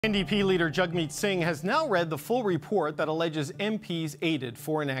NDP leader Jagmeet Singh has now read the full report that alleges MPs aided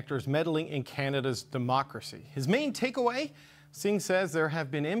foreign actors meddling in Canada's democracy. His main takeaway? Singh says there have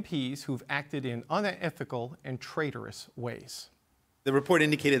been MPs who've acted in unethical and traitorous ways. The report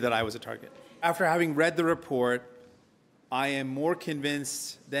indicated that I was a target. After having read the report, I am more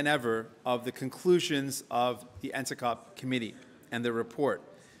convinced than ever of the conclusions of the NCCOP committee and the report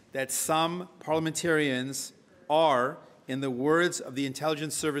that some parliamentarians are, in the words of the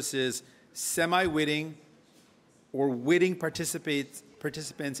intelligence services, semi-witting or witting participants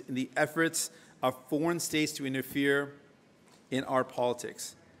in the efforts of foreign states to interfere in our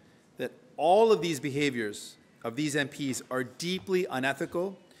politics. That all of these behaviors of these MPs are deeply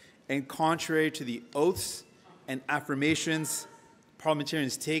unethical and contrary to the oaths and affirmations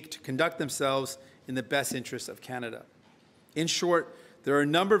parliamentarians take to conduct themselves in the best interests of Canada. In short, there are a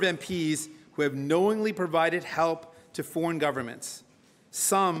number of MPs who have knowingly provided help to foreign governments,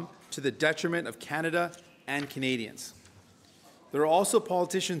 some to the detriment of Canada and Canadians. There are also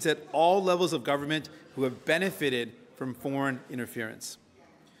politicians at all levels of government who have benefited from foreign interference.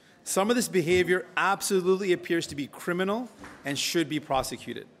 Some of this behavior absolutely appears to be criminal and should be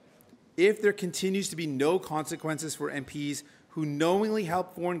prosecuted. If there continues to be no consequences for MPs who knowingly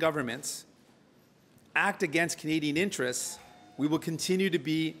help foreign governments act against Canadian interests, we will continue to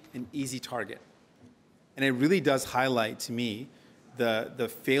be an easy target. And it really does highlight to me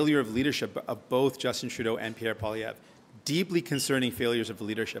the failure of leadership of both Justin Trudeau and Pierre Poilievre. Deeply concerning failures of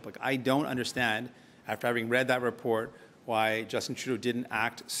leadership. Like, I don't understand, after having read that report, why Justin Trudeau didn't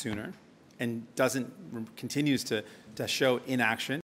act sooner and continues to show inaction.